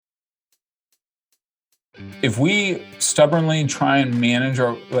If we stubbornly try and manage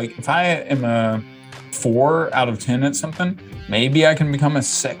if I am a 4 out of 10 at something, maybe I can become a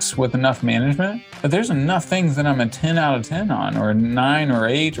 6 with enough management. But there's enough things that I'm a 10 out of 10 on, or a 9 or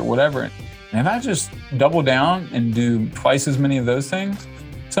 8 or whatever. And if I just double down and do twice as many of those things,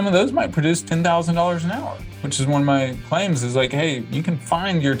 some of those might produce $10,000 an hour, which is one of my claims is like, hey, you can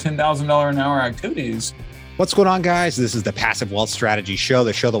find your $10,000 an hour activities. What's going on, guys? This is the Passive Wealth Strategy Show,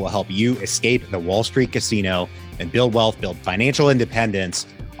 the show that will help you escape the Wall Street casino and build wealth, build financial independence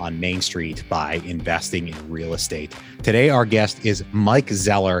on Main Street by investing in real estate. Today, our guest is Mike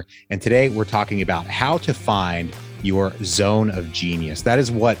Zeller, and today we're talking about how to find your zone of genius. That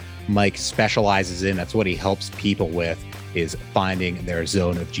is what Mike specializes in. That's what he helps people with, is finding their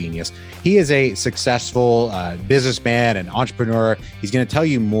zone of genius. He is a successful businessman and entrepreneur. He's going to tell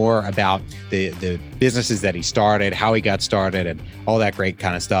you more about the businesses that he started, how he got started, and all that great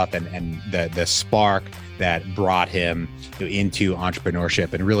kind of stuff, and the spark that brought him into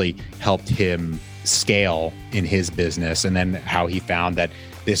entrepreneurship and really helped him scale in his business, and then how he found that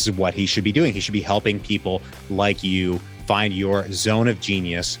this is what he should be doing. He should be helping people like you find your zone of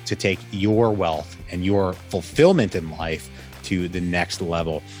genius to take your wealth and your fulfillment in life to the next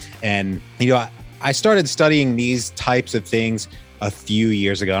level. And, I started studying these types of things a few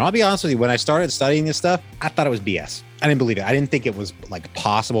years ago. And I'll be honest with you, when I started studying this stuff, I thought it was BS. I didn't believe it. I didn't think it was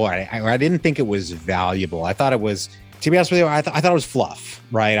possible. I didn't think it was valuable. I thought it was, to be honest with you, I thought it was fluff,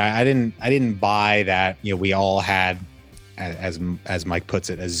 right? I didn't buy that, we all had, as Mike puts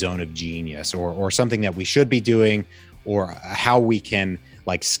it, a zone of genius or something that we should be doing, or how we can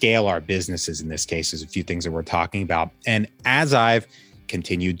scale our businesses. In this case, is a few things that we're talking about. And as I've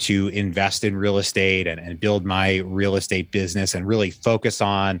continued to invest in real estate and build my real estate business and really focus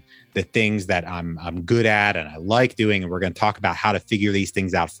on the things that I'm good at and I like doing, and we're going to talk about how to figure these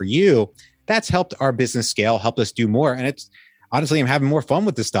things out for you, that's helped our business scale, helped us do more. And it's honestly, I'm having more fun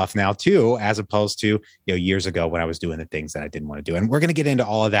with this stuff now too, as opposed to years ago when I was doing the things that I didn't want to do. And we're going to get into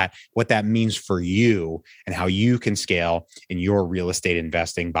all of that, what that means for you and how you can scale in your real estate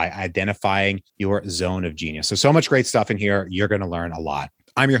investing by identifying your zone of genius. So much great stuff in here. You're going to learn a lot.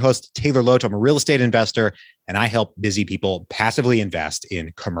 I'm your host, Taylor Loto. I'm a real estate investor, and I help busy people passively invest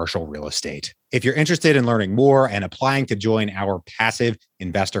in commercial real estate. If you're interested in learning more and applying to join our Passive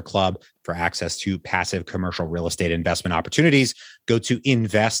Investor Club for access to passive commercial real estate investment opportunities, go to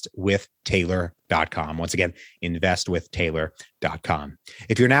investwithtaylor.com. Once again, investwithtaylor.com.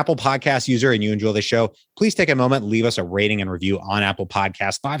 If you're an Apple Podcast user and you enjoy the show, please take a moment, leave us a rating and review on Apple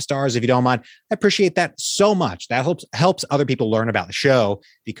Podcasts, 5 stars if you don't mind. I appreciate that so much. That helps other people learn about the show,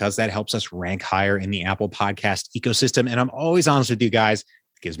 because that helps us rank higher in the Apple Podcast ecosystem. And I'm always honest with you guys,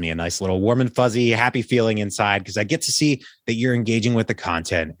 gives me a nice little warm and fuzzy, happy feeling inside, because I get to see that you're engaging with the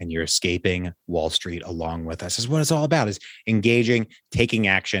content and you're escaping Wall Street along with us. Is what it's all about, is engaging, taking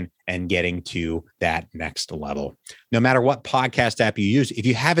action, and getting to that next level. No matter what podcast app you use, if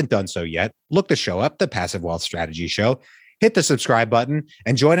you haven't done so yet, look the show up, the Passive Wealth Strategy Show. Hit the subscribe button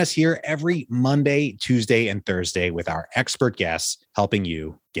and join us here every Monday, Tuesday, and Thursday with our expert guests helping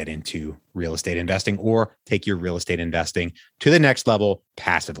you get into real estate investing or take your real estate investing to the next level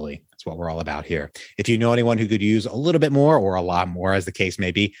passively. That's what we're all about here. If you know anyone who could use a little bit more or a lot more, as the case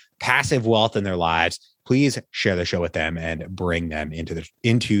may be, passive wealth in their lives, please share the show with them and bring them into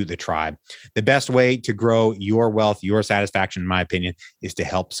the tribe. The best way to grow your wealth, your satisfaction, in my opinion, is to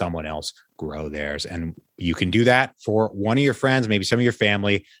help someone else grow theirs. And you can do that for one of your friends, maybe some of your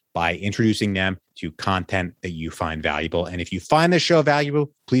family, by introducing them to content that you find valuable. And if you find this show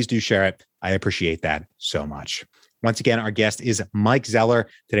valuable, please do share it. I appreciate that so much. Once again, our guest is Mike Zeller.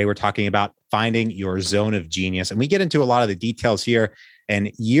 Today, we're talking about finding your zone of genius. And we get into a lot of the details here.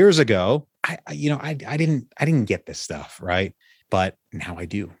 And years ago, I didn't get this stuff, right? But now I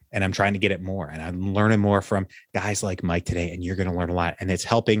do. And I'm trying to get it more. And I'm learning more from guys like Mike today. And you're going to learn a lot. And it's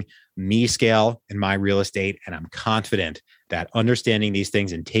helping me scale in my real estate. And I'm confident that understanding these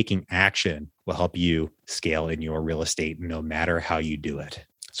things and taking action will help you scale in your real estate, no matter how you do it.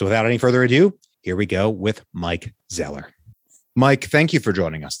 So without any further ado, here we go with Mike Zeller. Mike, thank you for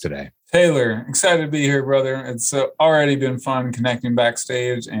joining us today. Taylor, excited to be here, brother. It's already been fun connecting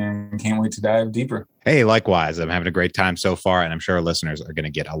backstage and can't wait to dive deeper. Hey, likewise. I'm having a great time so far, and I'm sure our listeners are going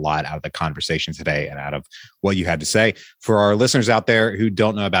to get a lot out of the conversation today and out of what you had to say. For our listeners out there who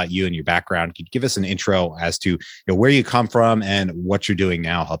don't know about you and your background, could you give us an intro as to where you come from and what you're doing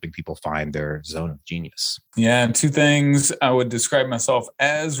now, helping people find their zone of genius? Yeah, 2 things I would describe myself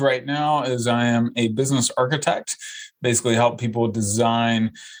as right now is I am a business architect, basically help people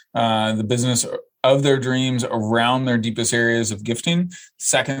design the business of their dreams around their deepest areas of gifting.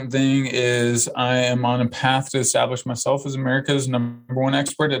 Second thing is I am on a path to establish myself as America's #1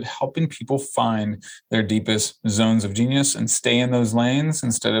 expert at helping people find their deepest zones of genius and stay in those lanes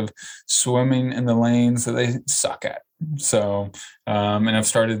instead of swimming in the lanes that they suck at. So, and I've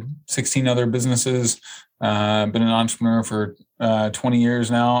started 16 other businesses, been an entrepreneur for 20 years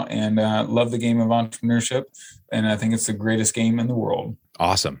now, and love the game of entrepreneurship. And I think it's the greatest game in the world.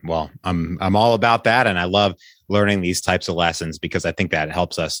 Awesome. Well, I'm all about that. And I love learning these types of lessons because I think that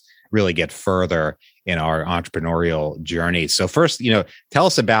helps us really get further in our entrepreneurial journey. So first, tell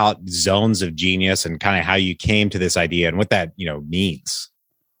us about zones of genius and kind of how you came to this idea and what that, means.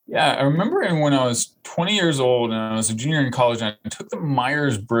 Yeah, I remember when I was 20 years old and I was a junior in college, and I took the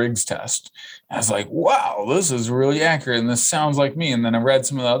Myers-Briggs test. I was like, wow, this is really accurate and this sounds like me. And then I read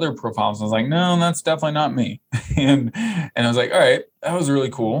some of the other profiles and I was like, no, that's definitely not me. and I was like, all right, that was really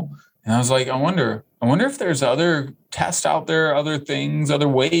cool. And I was like, I wonder if there's other tests out there, other things, other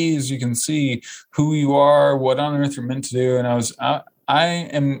ways you can see who you are, what on earth you're meant to do. And I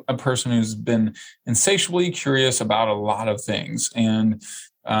am a person who's been insatiably curious about a lot of things. And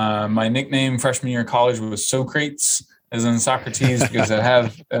my nickname freshman year of college was Socrates, as in Socrates, because I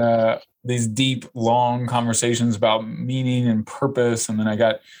have these deep, long conversations about meaning and purpose. And then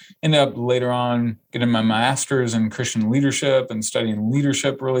I ended up later on getting my master's in Christian leadership and studying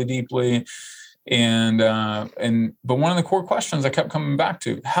leadership really deeply. But one of the core questions I kept coming back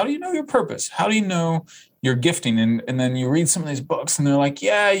to: how do you know your purpose? How do you know your gifting? And then you read some of these books, and they're like,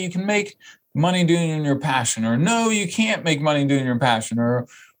 yeah, you can make money doing your passion, or no, you can't make money doing your passion, or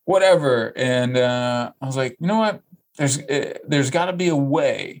whatever. And I was like, you know what? There's got to be a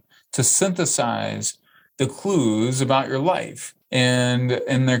way to synthesize the clues about your life, and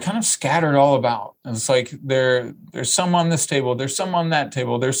they're kind of scattered all about. It's like there's some on this table, there's some on that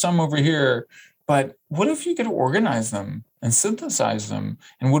table, there's some over here. But what if you could organize them and synthesize them,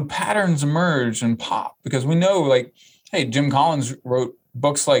 and would patterns emerge and pop? Because we know, like, hey, Jim Collins wrote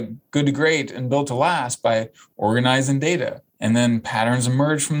books like Good to Great and Built to Last by organizing data. And then patterns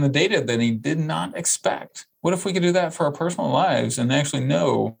emerge from the data that he did not expect. What if we could do that for our personal lives and actually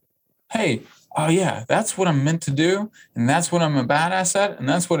know, hey, oh yeah, that's what I'm meant to do, and that's what I'm a badass at, and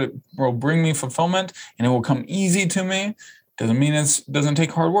that's what it will bring me fulfillment, and it will come easy to me. Doesn't mean it doesn't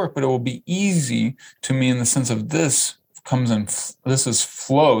take hard work, but it will be easy to me in the sense of this is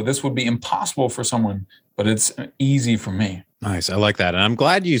flow. This would be impossible for someone, but it's easy for me. Nice. I like that. And I'm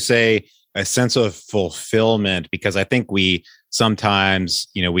glad you say a sense of fulfillment, because I think we sometimes,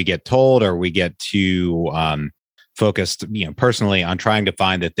 we get told, or we get too focused, personally on trying to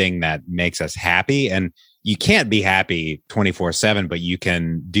find the thing that makes us happy. And you can't be happy 24/7, but you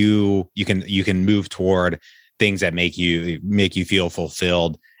can move toward things that make you feel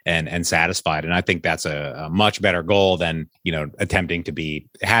fulfilled and satisfied. And I think that's a much better goal than, attempting to be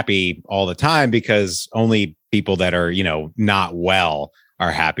happy all the time, because only people that are, not well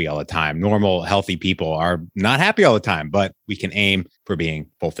are happy all the time. Normal, healthy people are not happy all the time, but we can aim for being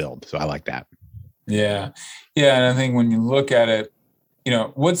fulfilled. So I like that. Yeah. Yeah. And I think when you look at it,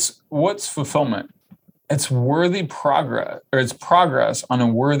 what's fulfillment? It's worthy progress, or it's progress on a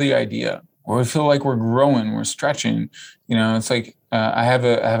worthy idea, where we feel like we're growing, we're stretching. It's like, I have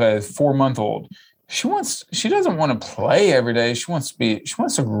a 4-month-old. She doesn't want to play every day. She wants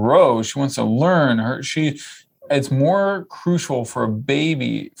to grow. She wants to learn. It's more crucial for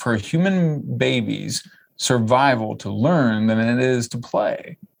a human baby's survival to learn than it is to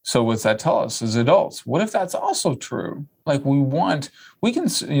play. So what's that tell us as adults? What if that's also true? Like Viktor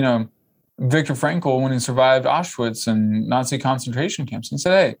Frankl, when he survived Auschwitz and Nazi concentration camps, he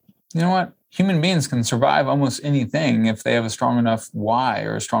said, hey, you know what? Human beings can survive almost anything if they have a strong enough why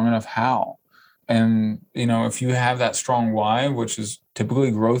or a strong enough how. And, if you have that strong why, which is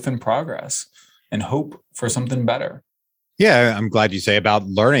typically growth and progress and hope for something better. Yeah, I'm glad you say about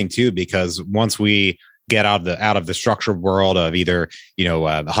learning too, because once we get out of the structured world of either,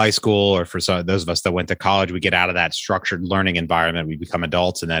 high school, or for those of us that went to college, we get out of that structured learning environment, we become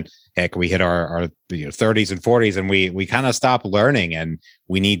adults, and then heck, we hit our 30s and 40s, and we kind of stop learning, and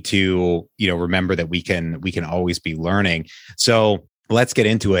we need to, remember that we can always be learning. So let's get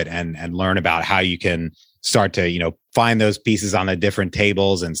into it and learn about how you can start to, find those pieces on the different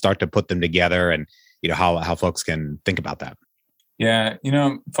tables and start to put them together, and, how folks can think about that. Yeah.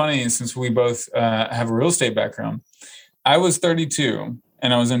 Funny, since we both have a real estate background, I was 32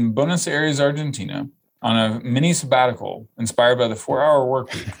 and I was in Buenos Aires, Argentina on a mini sabbatical inspired by the 4-hour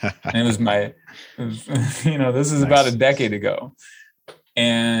work week. And it was this is about a decade ago.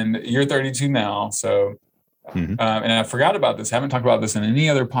 And you're 32 now. So And I forgot about this. I haven't talked about this in any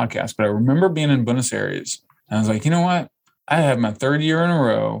other podcast, but I remember being in Buenos Aires. And I was like, you know what? I have my third year in a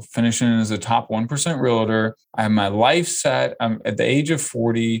row finishing as a top 1% realtor. I have my life set. I'm at the age of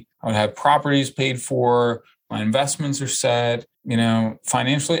 40. I would have properties paid for. My investments are set.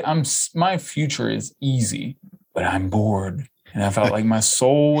 Financially, my future is easy, but I'm bored. And I felt like my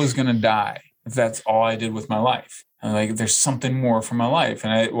soul was going to die if that's all I did with my life. And like, there's something more for my life.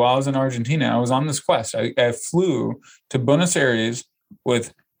 And while I was in Argentina, I was on this quest. I flew to Buenos Aires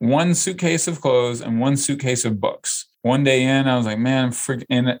with one suitcase of clothes and one suitcase of books. One day in, I was like, man,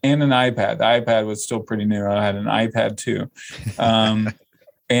 and an iPad. The iPad was still pretty new. I had an iPad too.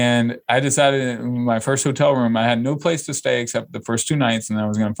 And I decided in my first hotel room, I had no place to stay except the first 2 nights, and I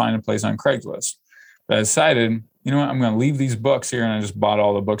was going to find a place on Craigslist. But I decided, you know what, I'm going to leave these books here. And I just bought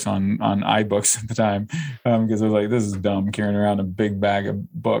all the books on iBooks at the time because I was like, this is dumb carrying around a big bag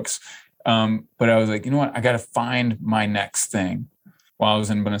of books. But I was like, you know what, I got to find my next thing while I was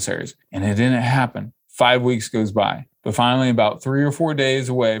in Buenos Aires. And it didn't happen. 5 weeks goes by. But finally, about 3 or 4 days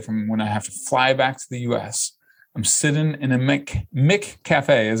away from when I have to fly back to the U.S., I'm sitting in a Mick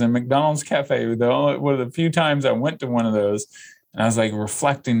Cafe, as a McDonald's cafe. One of the few times I went to one of those. And I was like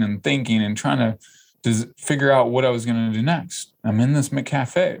reflecting and thinking and trying to figure out what I was going to do next. I'm in this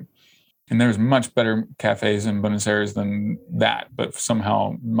McCafe, and there's much better cafes in Buenos Aires than that. But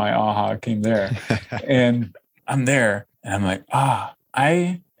somehow my aha came there. And I'm there, and I'm like,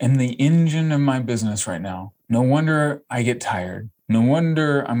 I am the engine of my business right now. No wonder I get tired. No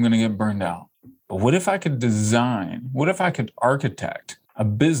wonder I'm going to get burned out. But what if I could architect a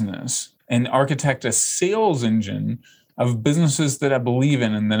business and architect a sales engine of businesses that I believe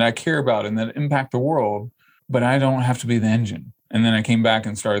in and that I care about and that impact the world, but I don't have to be the engine. And then I came back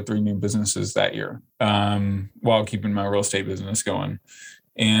and started 3 new businesses that year while keeping my real estate business going.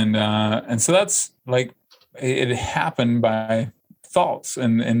 And so that's like, it happened by thoughts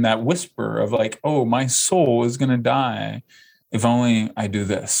and that whisper of like, oh, my soul is going to die if only I do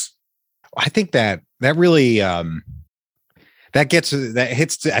this. I think that really that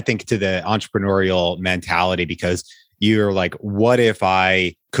hits I think to the entrepreneurial mentality, because you're like, what if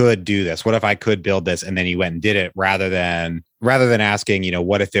I could do this? What if I could build this? And then you went and did it rather than asking,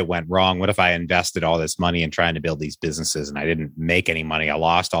 what if it went wrong? What if I invested all this money in trying to build these businesses and I didn't make any money? I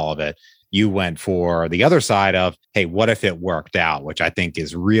lost all of it. You went for the other side of, hey, what if it worked out? Which I think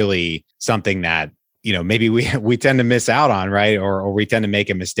is really something that, maybe we tend to miss out on, right? Or we tend to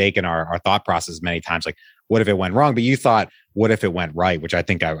make a mistake in our thought process many times. Like, what if it went wrong? But you thought, what if it went right? Which I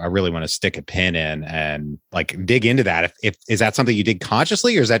think I really want to stick a pin in and like dig into that. If is that something you did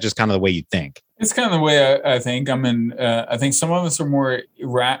consciously, or is that just kind of the way you think? It's kind of the way I think. I think some of us are more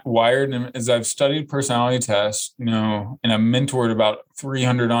wired. And as I've studied personality tests, and I've mentored about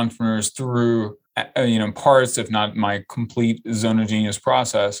 300 entrepreneurs through, parts, if not my complete Zone of Genius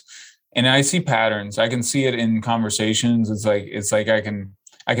process. And I see patterns. I can see it in conversations. It's like I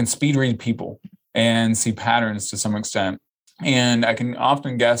can speed read people and see patterns to some extent. And I can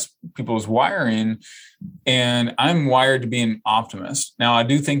often guess people's wiring. And I'm wired to be an optimist. Now, I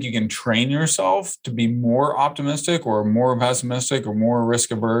do think you can train yourself to be more optimistic or more pessimistic or more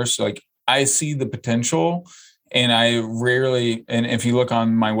risk averse. Like, I see the potential, and and if you look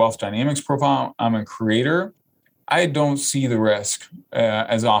on my Wealth Dynamics profile, I'm a creator. I don't see the risk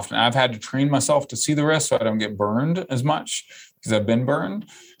as often. I've had to train myself to see the risk so I don't get burned as much, because I've been burned.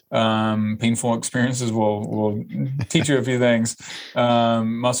 Painful experiences will teach you a few things.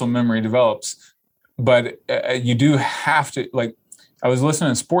 Muscle memory develops. But you do have to, like, I was listening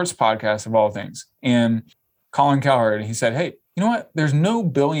to a sports podcast of all things, and Colin Cowherd, he said, hey, you know what? There's no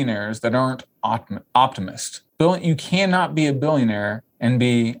billionaires that aren't optimists. You cannot be a billionaire and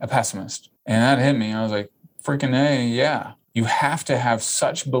be a pessimist. And that hit me. I was like, freaking A, yeah. You have to have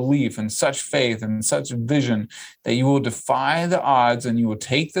such belief and such faith and such vision that you will defy the odds, and you will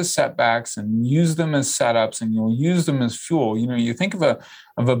take the setbacks and use them as setups, and you'll use them as fuel. You think of a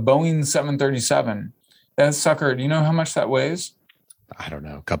Boeing 737. That sucker, do you know how much that weighs? I don't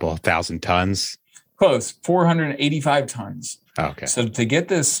know, a couple of thousand tons. Close, 485 tons. Okay. So to get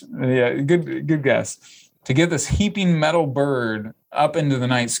this, good guess. To get this heaping metal bird up into the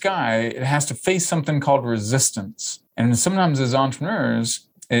night sky, it has to face something called resistance. And sometimes as entrepreneurs,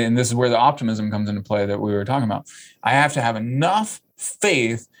 and this is where the optimism comes into play that we were talking about, I have to have enough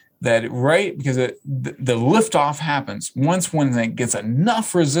faith that because the liftoff happens when it gets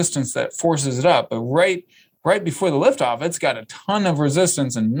enough resistance that forces it up. But right before the liftoff, it's got a ton of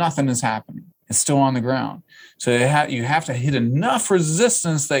resistance and nothing is happening. It's still on the ground. So you have to hit enough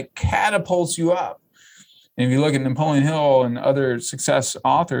resistance that catapults you up. And if you look at Napoleon Hill and other success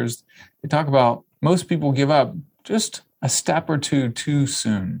authors, they talk about most people give up just a step or two too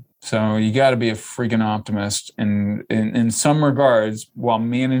soon. So you got to be a freaking optimist in some regards while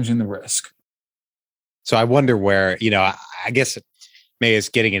managing the risk. So I wonder where, I guess maybe it's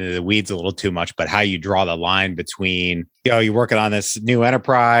getting into the weeds a little too much, but how you draw the line between, you're working on this new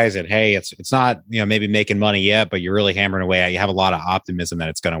enterprise and hey, it's not, maybe making money yet, but you're really hammering away at, you have a lot of optimism that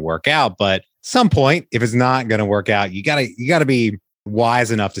it's going to work out. But at some point, if it's not going to work out, you gotta be wise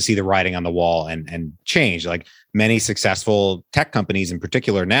enough to see the writing on the wall and change. Like many successful tech companies in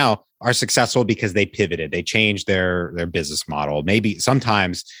particular now are successful because they pivoted, they changed their business model. Maybe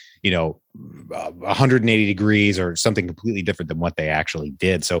sometimes, 180 degrees or something completely different than what they actually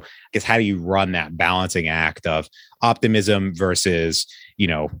did. So I guess how do you run that balancing act of optimism versus,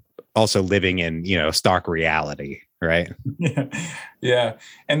 also living in, stark reality, right? Yeah.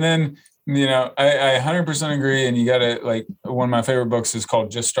 And then, I 100% agree. And you got to one of my favorite books is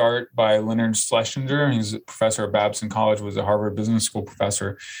called Just Start by Leonard Schlesinger. He's a professor at Babson College, was a Harvard Business School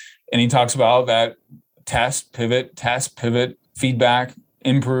professor. And he talks about that test, pivot, feedback,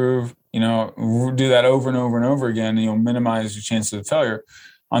 improve, do that over and over and over again, and you'll minimize your chances of failure.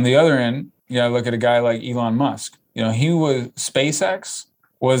 On the other end, you got to look at a guy like Elon Musk. SpaceX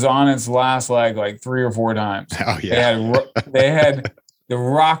was on its last leg like 3 or 4 times. Oh yeah. They had the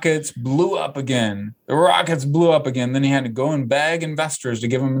rockets blew up again. Then he had to go and beg investors to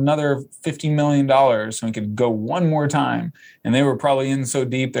give him another $50 million so he could go one more time. And they were probably in so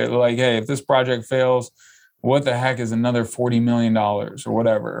deep, they're like, hey, if this project fails, what the heck is another $40 million or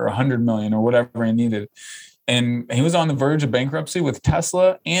whatever, or $100 million or whatever he needed. And he was on the verge of bankruptcy with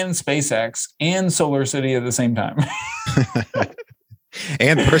Tesla and SpaceX and SolarCity at the same time.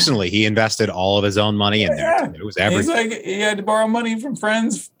 And personally, he invested all of his own money in there. It was everything. He's like, he had to borrow money from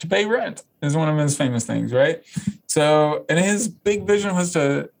friends to pay rent, is one of his famous things, right? So, and his big vision was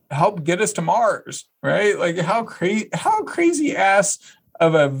to help get us to Mars, right? Like how crazy ass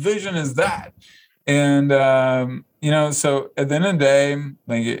of a vision is that? And, so at the end of the day,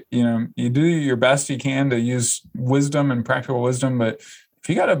 you do your best you can to use wisdom and practical wisdom. But if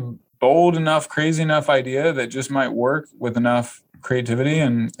you got a bold enough, crazy enough idea that just might work with enough creativity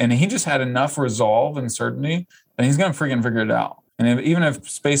and he just had enough resolve and certainty, then he's going to freaking figure it out. And even if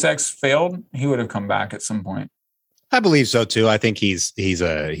SpaceX failed, he would have come back at some point. I believe so too. I think he's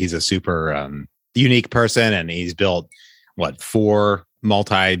a super unique person, and he's built 4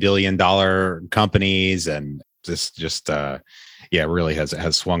 multi-billion-dollar companies, and really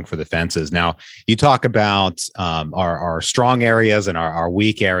has swung for the fences. Now, you talk about our strong areas and our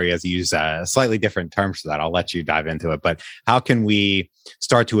weak areas. You use slightly different terms for that. I'll let you dive into it. But how can we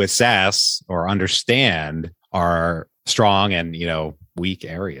start to assess or understand our strong and weak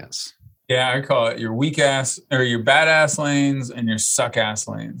areas? Yeah, I call it your weak ass or your badass lanes and your suck ass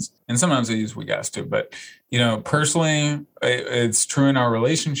lanes. And sometimes I use weak ass too. But, personally, it's true in our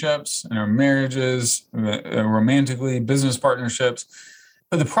relationships, in our marriages, romantically, business partnerships.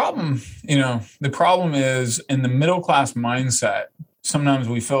 But the problem is in the middle class mindset. Sometimes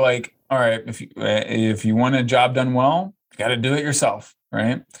we feel like, all right, if you want a job done well, you got to do it yourself,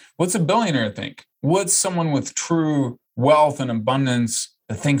 right? What's a billionaire think? What's someone with true wealth and abundance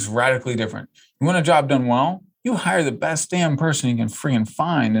that thinks radically different? You want a job done well? You hire the best damn person you can freaking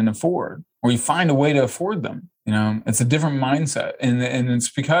find and afford, or you find a way to afford them. It's a different mindset. And it's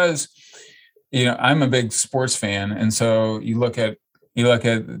because, I'm a big sports fan. And so you look at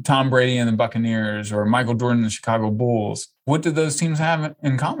Tom Brady and the Buccaneers or Michael Jordan and the Chicago Bulls. What did those teams have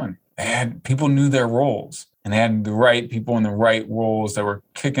in common? They had people knew their roles, and they had the right people in the right roles that were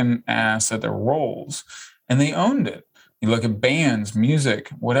kicking ass at their roles, and they owned it. You look at bands, music,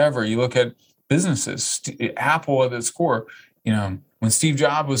 whatever. You look at businesses, Apple at its core. When Steve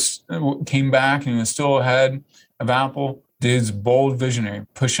Jobs came back and he was still ahead of Apple, dude's bold visionary,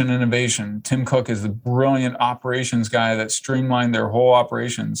 pushing innovation. Tim Cook is the brilliant operations guy that streamlined their whole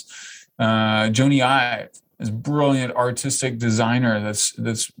operations. Joni Ive is brilliant artistic designer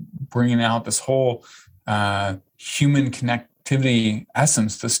that's bringing out this whole human connectivity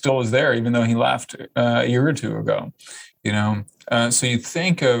essence that still is there, even though he left a year or two ago. So you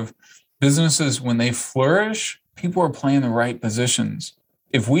think of businesses when they flourish, people are playing the right positions.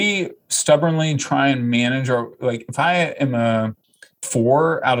 If we stubbornly try and manage if I am a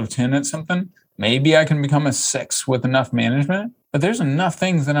 4 out of 10 at something, maybe I can become a 6 with enough management, but there's enough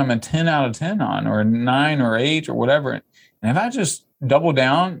things that I'm a 10 out of 10 on, or a 9 or 8 or whatever. And if I just double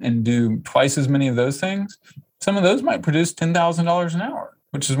down and do twice as many of those things, some of those might produce $10,000 an hour,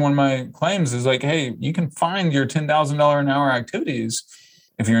 which is one of my claims is like, hey, you can find your $10,000 an hour activities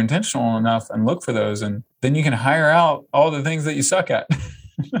if you're intentional enough and look for those. And then you can hire out all the things that you suck at.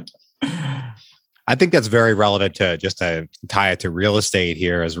 I think that's very relevant to just to tie it to real estate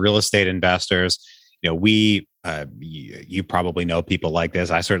here. As real estate investors, you probably know people like this.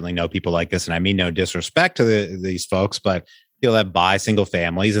 I certainly know people like this, and I mean no disrespect to these folks, but people that buy single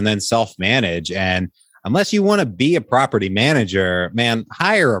families and then self-manage. And unless you want to be a property manager, man,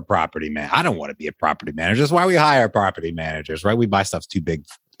 hire a property man. I don't want to be a property manager. That's why we hire property managers, right? We buy stuff too big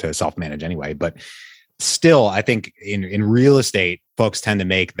to self-manage anyway. But still, I think in real estate, folks tend to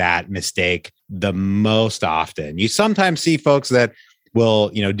make that mistake the most often. You sometimes see folks that will,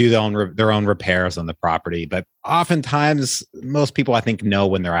 do their own repairs on the property, but oftentimes most people, I think, know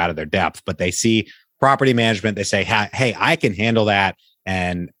when they're out of their depth. But they see property management, they say, "Hey, I can handle that,"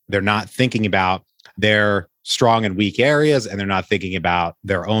 and they're not thinking about their strong and weak areas, and they're not thinking about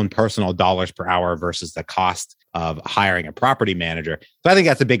their own personal dollars per hour versus the cost of hiring a property manager. So I think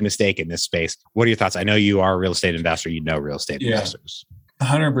that's a big mistake in this space. What are your thoughts? I know you are a real estate investor. You know real estate investors.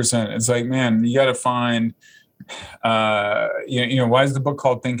 100%. It's like, man, you got to find, why is the book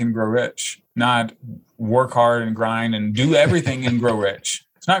called Think and Grow Rich? Not work hard and grind and do everything and grow rich.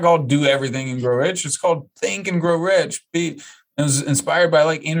 It's not called Do Everything and Grow Rich. It's called Think and Grow Rich. It was inspired by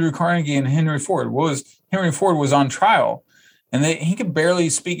like Andrew Carnegie and Henry Ford. Henry Ford was on trial, and he could barely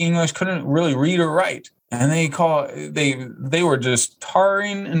speak English, couldn't really read or write. And they were just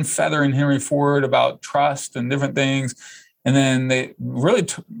tarring and feathering Henry Ford about trust and different things. And then they really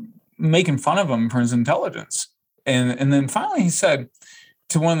making fun of him for his intelligence. And then finally he said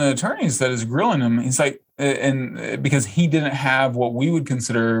to one of the attorneys that is grilling him, he's like, and because he didn't have what we would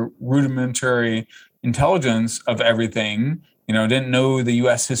consider rudimentary intelligence of everything, didn't know the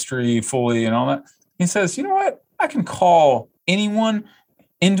U.S. history fully and all that. He says, you know what? I can call anyone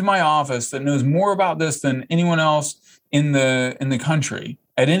into my office that knows more about this than anyone else in the country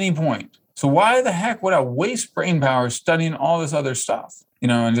at any point. So why the heck would I waste brain power studying all this other stuff?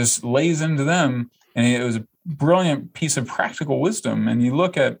 And just lays into them. And it was a brilliant piece of practical wisdom. And you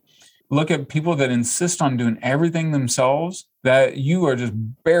look at people that insist on doing everything themselves, that you are just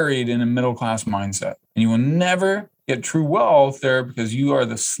buried in a middle-class mindset. And you will never get true wealth there because you are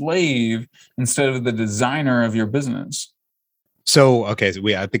the slave instead of the designer of your business. So, okay, so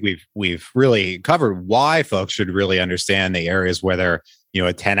I think we've really covered why folks should really understand the areas where they're,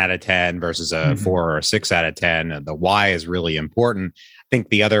 a 10 out of 10 versus a 4 or a 6 out of 10. The why is really important. I think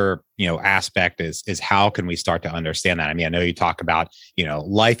the other, aspect is how can we start to understand that? I mean, I know you talk about,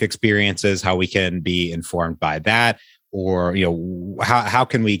 life experiences, how we can be informed by that, or, how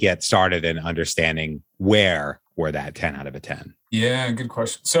can we get started in understanding where we're that 10 out of a 10? Yeah, good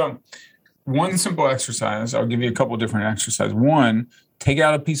question. So one simple exercise, I'll give you a couple of different exercises. One, take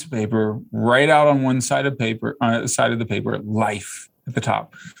out a piece of paper, write out on one side of the paper, life at the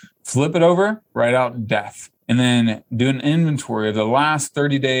top. Flip it over, write out death. And then do an inventory of the last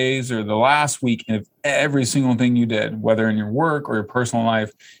 30 days or the last week of every single thing you did, whether in your work or your personal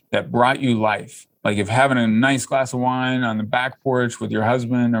life, that brought you life. Like if having a nice glass of wine on the back porch with your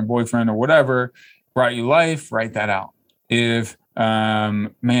husband or boyfriend or whatever brought you life, write that out. If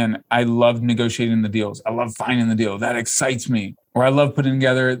I love negotiating the deals. I love finding the deal. That excites me. Or I love putting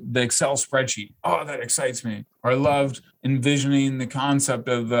together the Excel spreadsheet. Oh, that excites me. Or I loved envisioning the concept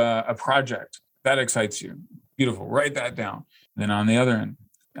of a project. That excites you. Beautiful. Write that down. Then on the other end,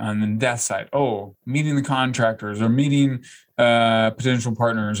 on the death side, meeting the contractors or meeting potential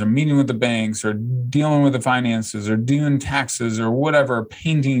partners or meeting with the banks or dealing with the finances or doing taxes or whatever,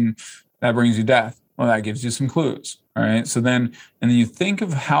 painting, that brings you death. Well, that gives you some clues. All right. So then you think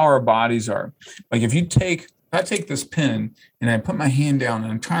of how our bodies are. Like if I take this pen and I put my hand down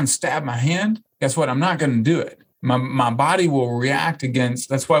and I try and stab my hand, guess what? I'm not going to do it. My body will react against.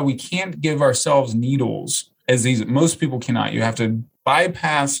 That's why we can't give ourselves needles most people cannot. You have to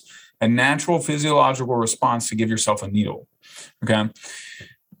bypass a natural physiological response to give yourself a needle. Okay.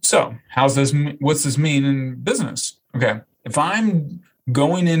 So what's this mean in business? Okay. If I'm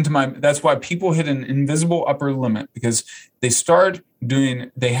going into that's why people hit an invisible upper limit, because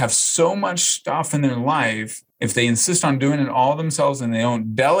they have so much stuff in their life. If they insist on doing it all themselves and they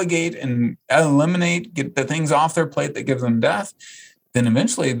don't delegate and eliminate, get the things off their plate that give them death, then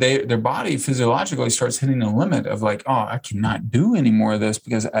eventually their body physiologically starts hitting a limit of like, oh, I cannot do any more of this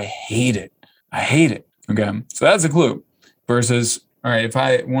because I hate it. Okay. So that's a clue. Versus, all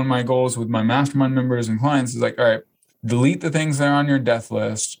right, one of my goals with my mastermind members and clients is like, all right, delete the things that are on your death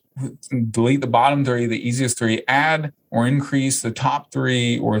list, delete the bottom 3, the easiest 3, add or increase the top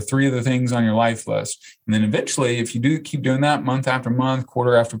 3 or 3 of the things on your life list. And then eventually, if you do keep doing that month after month,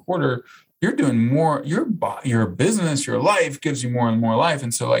 quarter after quarter, you're doing more, your business, your life gives you more and more life.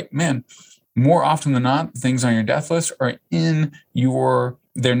 And so like, man, more often than not, the things on your death list are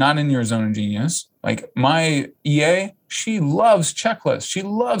they're not in your zone of genius. Like my EA, she loves checklists. She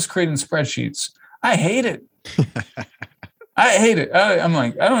loves creating spreadsheets. I hate it. I hate it. I'm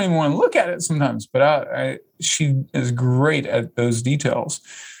like, I don't even want to look at it sometimes, but she is great at those details.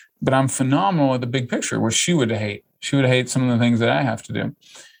 But I'm phenomenal at the big picture, which she would hate. She would hate some of the things that I have to do.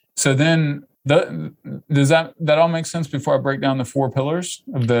 So then does that all make sense before I break down the 4 pillars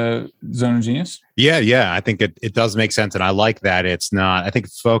of the Zone of Genius? Yeah. I think it does make sense. And I like that it's not, I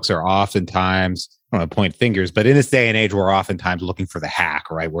think folks are oftentimes, I don't want to point fingers, but in this day and age, we're oftentimes looking for the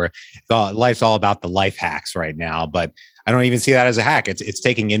hack, right? Where life's all about the life hacks right now. But I don't even see that as a hack. It's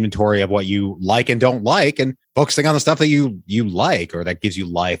taking inventory of what you like and don't like and focusing on the stuff that you like or that gives you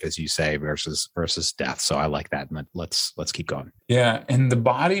life, as you say, versus death. So I like that. And let's keep going. Yeah. And the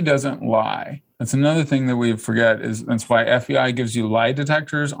body doesn't lie. That's another thing that we forget is that's why FEI gives you lie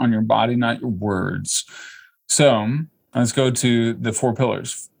detectors on your body, not your words. So let's go to the 4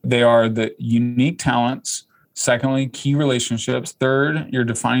 pillars. They are the unique talents. Secondly, key relationships. Third, your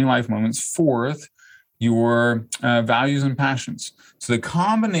defining life moments. Fourth, your values and passions. So the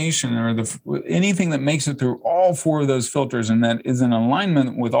combination or anything that makes it through all 4 of those filters and that is in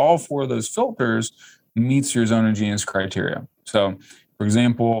alignment with all 4 of those filters meets your Zone of Genius criteria. So, for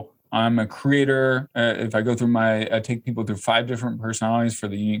example, I'm a creator. If I go through I take people through 5 different personalities for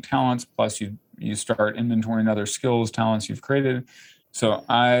the unique talents, plus you start inventorying other skills, talents you've created. So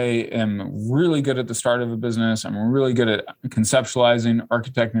I am really good at the start of a business. I'm really good at conceptualizing,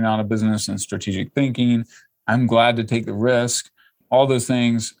 architecting out a business and strategic thinking. I'm glad to take the risk, all those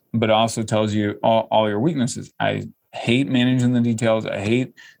things, but it also tells you all your weaknesses. I hate managing the details. I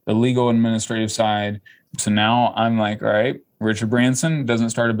hate the legal administrative side. So now I'm like, all right, Richard Branson doesn't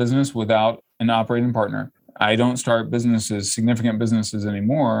start a business without an operating partner. I don't start significant businesses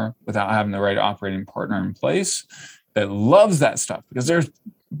anymore without having the right operating partner in place that loves that stuff, because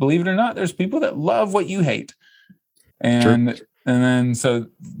believe it or not, there's people that love what you hate. And True. And then, so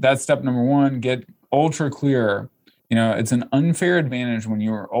that's step number 1, get ultra clear. It's an unfair advantage when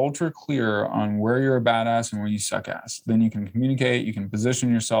you're ultra clear on where you're a badass and where you suck ass. Then you can communicate, you can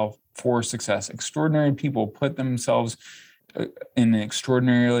position yourself for success. Extraordinary people put themselves in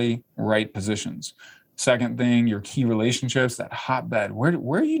extraordinarily right positions. Second thing, your key relationships, that hotbed. Where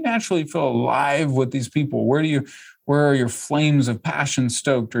do you naturally feel alive with these people? Where are your flames of passion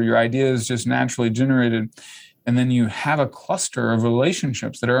stoked, or your ideas just naturally generated? And then you have a cluster of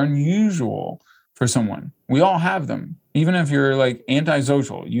relationships that are unusual for someone. We all have them. Even if you're like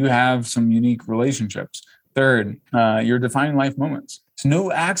antisocial, you have some unique relationships. Third, your defining life moments. It's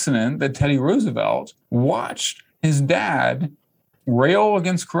no accident that Teddy Roosevelt watched his dad rail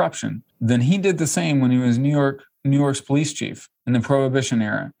against corruption. Then he did the same when he was New York's police chief in the Prohibition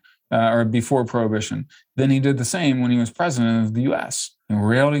era. Or before Prohibition. Then he did the same when he was president of the U.S. and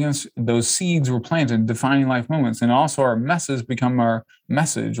railed against those seeds were planted, defining life moments. And also our messes become our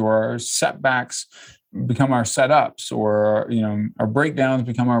message, or our setbacks become our setups, or our breakdowns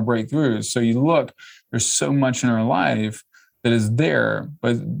become our breakthroughs. So you look, there's so much in our life that is there,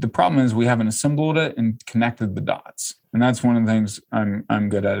 but the problem is we haven't assembled it and connected the dots. And that's one of the things I'm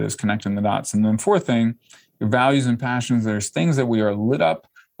good at, is connecting the dots. And then 4th thing, your values and passions. There's things that we are lit up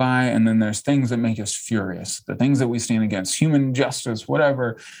by, and then there's things that make us furious, the things that we stand against. Human justice,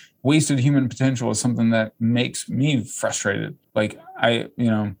 whatever, wasted human potential is something that makes me frustrated. Like I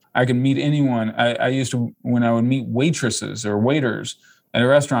can meet anyone. I used to, when I would meet waitresses or waiters at a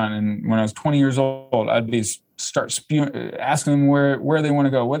restaurant, and when I was 20 years old, I'd start asking them where they want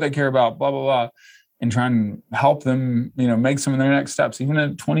to go, what they care about, blah, blah, blah, and trying to help them, make some of their next steps, even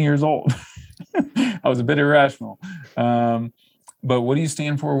at 20 years old. I was a bit irrational. But what do you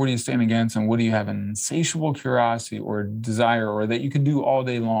stand for? What do you stand against? And what do you have an insatiable curiosity or desire, or that you can do all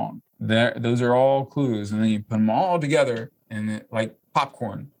day long? Those are all clues. And then you put them all together, and like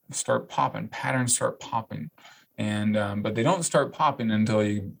popcorn, start popping, patterns start popping. And but they don't start popping until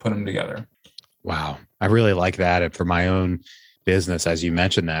you put them together. Wow. I really like that. And for my own business, as you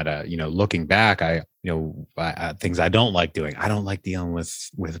mentioned that, looking back, things I don't like doing. I don't like dealing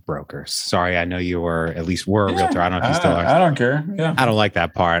with brokers. Sorry, I know you were a realtor. I don't know if you still are. I don't care. Yeah, I don't like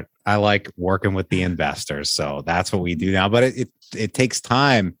that part. I like working with the investors. So that's what we do now. But it takes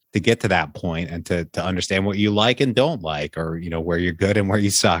time to get to that point and to understand what you like and don't like, or where you're good and where you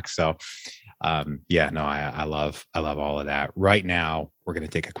suck. So I love all of that. Right now, we're going to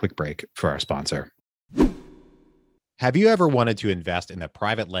take a quick break for our sponsor. Have you ever wanted to invest in the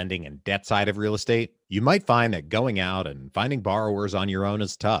private lending and debt side of real estate? You might find that going out and finding borrowers on your own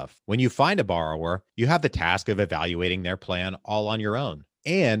is tough. When you find a borrower, you have the task of evaluating their plan all on your own.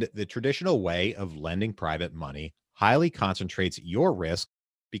 And the traditional way of lending private money highly concentrates your risk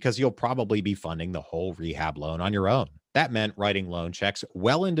because you'll probably be funding the whole rehab loan on your own. That meant writing loan checks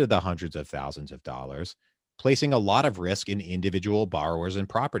well into the hundreds of thousands of dollars, placing a lot of risk in individual borrowers and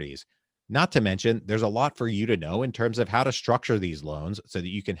properties. Not to mention, there's a lot for you to know in terms of how to structure these loans so that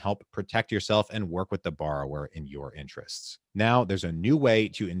you can help protect yourself and work with the borrower in your interests. Now, there's a new way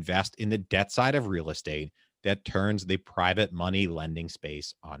to invest in the debt side of real estate that turns the private money lending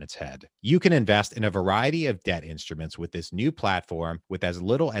space on its head. You can invest in a variety of debt instruments with this new platform with as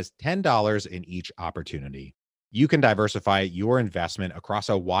little as $10 in each opportunity. You can diversify your investment across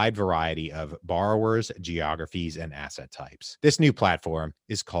a wide variety of borrowers, geographies, and asset types. This new platform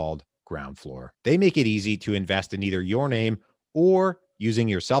is called Ground Floor. They make it easy to invest in either your name or using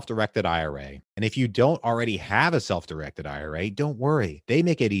your self-directed IRA. And if you don't already have a self-directed IRA, don't worry. They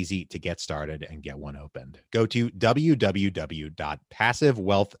make it easy to get started and get one opened. Go to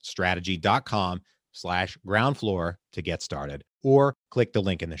www.passivewealthstrategy.com/groundfloor to get started, or click the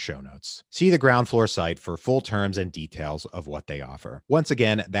link in the show notes. See the Ground Floor site for full terms and details of what they offer. Once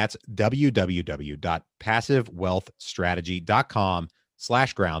again, that's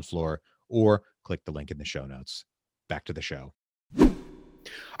www.passivewealthstrategy.com/groundfloor, or click the link in the show notes. Back to the show.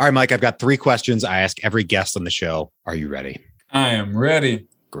 All right, Mike, I've got 3 questions I ask every guest on the show. Are you ready? I am ready.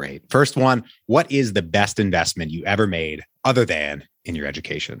 Great. First one, what is the best investment you ever made other than in your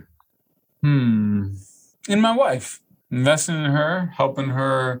education? In my wife. Investing in her, helping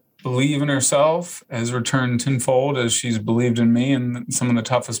her believe in herself has returned tenfold as she's believed in me in some of the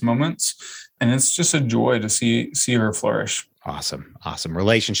toughest moments. And it's just a joy to see her flourish. Awesome.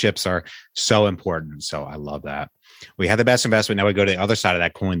 Relationships are so important. So I love that. We had the best investment. Now we go to the other side of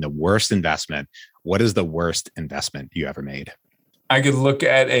that coin, the worst investment. What is the worst investment you ever made? I could look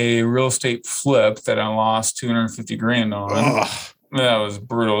at a real estate flip that I lost $250,000 on. Ugh. That was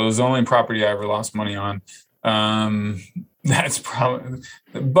brutal. It was the only property I ever lost money on. That's probably,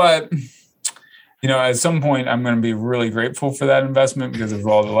 but at some point I'm going to be really grateful for that investment because of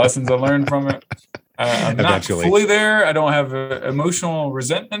all the lessons I learned from it. I'm not fully there. I don't have emotional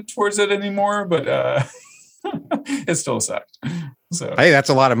resentment towards it anymore, but it still sucked. So hey, that's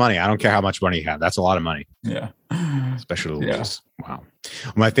a lot of money. I don't care how much money you have. That's a lot of money. Yeah. Especially lose. Yeah. Wow.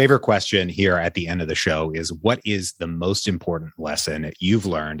 My favorite question here at the end of the show is, what is the most important lesson you've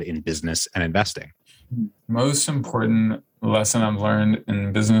learned in business and investing? Most important lesson I've learned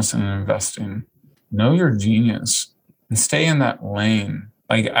in business and investing: know your genius and stay in that lane.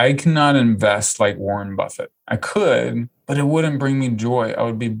 Like, I cannot invest like Warren Buffett. I could, but it wouldn't bring me joy. I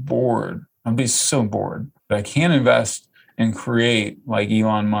would be bored. I'd be so bored. But I can invest and create like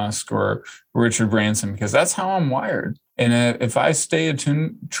Elon Musk or Richard Branson, because that's how I'm wired. And if I stay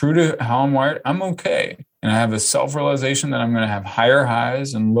true to how I'm wired, I'm okay. And I have a self-realization that I'm going to have higher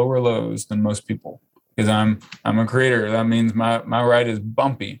highs and lower lows than most people. Because I'm a creator. That means my ride is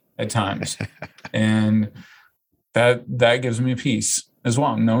bumpy at times. And that gives me peace as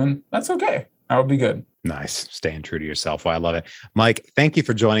well, knowing that's okay. I'll be good. Nice. Staying true to yourself. Well, I love it. Mike, thank you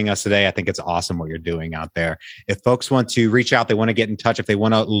for joining us today. I think it's awesome what you're doing out there. If folks want to reach out, they want to get in touch, if they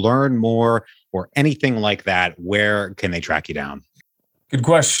want to learn more or anything like that, where can they track you down? Good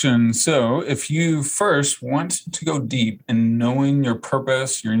question. So if you first want to go deep in knowing your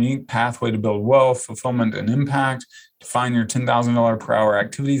purpose, your unique pathway to build wealth, fulfillment, and impact, to find your $10,000 per hour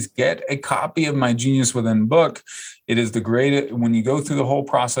activities, get a copy of my Genius Within book. It is the greatest, when you go through the whole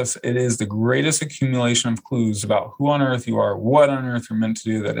process, it is the greatest accumulation of clues about who on earth you are, what on earth you're meant to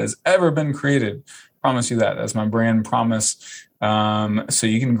do that has ever been created. Promise you that. That's my brand promise. So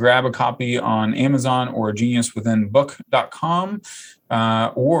you can grab a copy on Amazon or geniuswithinbook.com.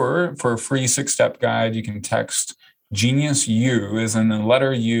 Or for a free 6-step guide, you can text Genius U, as in the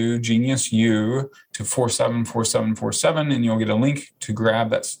letter U, Genius U, to 474747, and you'll get a link to grab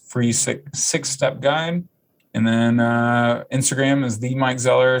that free 6-step guide. And then Instagram is the Mike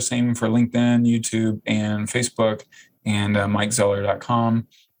Zeller, same for LinkedIn, YouTube, and Facebook, and MikeZeller.com.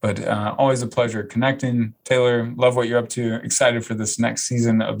 But always a pleasure connecting. Taylor, love what you're up to. Excited for this next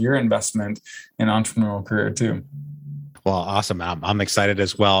season of your investment and entrepreneurial career too. Well, awesome. I'm excited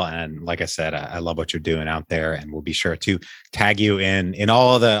as well. And like I said, I love what you're doing out there, and we'll be sure to tag you in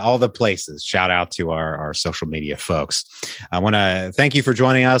all the places. Shout out to our social media folks. I want to thank you for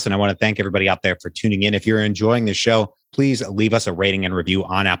joining us, and I want to thank everybody out there for tuning in. If you're enjoying the show, please leave us a rating and review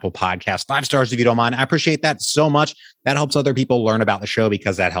on Apple Podcasts. 5 stars if you don't mind. I appreciate that so much. That helps other people learn about the show,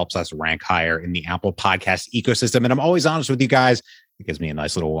 because that helps us rank higher in the Apple Podcast ecosystem. And I'm always honest with you guys. It gives me a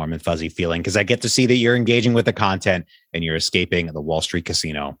nice little warm and fuzzy feeling, because I get to see that you're engaging with the content and you're escaping the Wall Street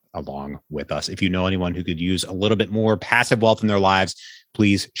casino along with us. If you know anyone who could use a little bit more passive wealth in their lives,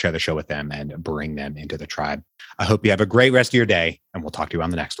 please share the show with them and bring them into the tribe. I hope you have a great rest of your day, and we'll talk to you on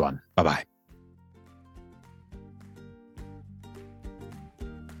the next one. Bye-bye.